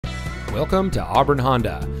Welcome to Auburn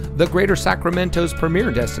Honda, the Greater Sacramento's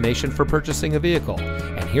premier destination for purchasing a vehicle.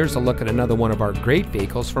 And here's a look at another one of our great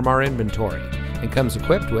vehicles from our inventory. And comes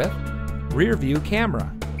equipped with rear view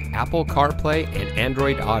camera, Apple CarPlay and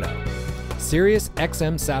Android Auto, Sirius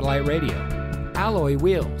XM satellite radio, alloy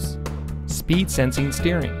wheels, speed sensing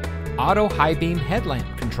steering, auto high beam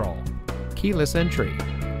headlamp control, keyless entry,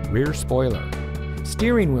 rear spoiler,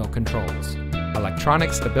 steering wheel controls,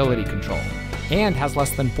 electronic stability control, and has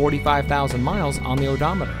less than 45,000 miles on the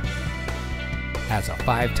odometer. As a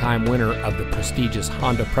 5-time winner of the prestigious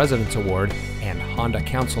Honda President's Award and Honda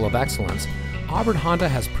Council of Excellence, Auburn Honda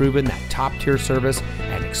has proven that top-tier service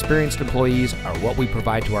and experienced employees are what we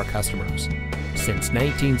provide to our customers. Since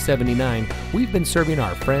 1979, we've been serving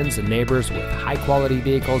our friends and neighbors with high-quality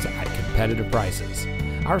vehicles at competitive prices.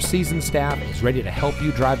 Our seasoned staff is ready to help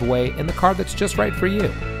you drive away in the car that's just right for you.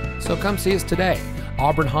 So come see us today.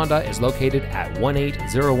 Auburn Honda is located at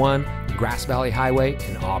 1801 Grass Valley Highway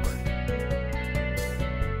in Auburn.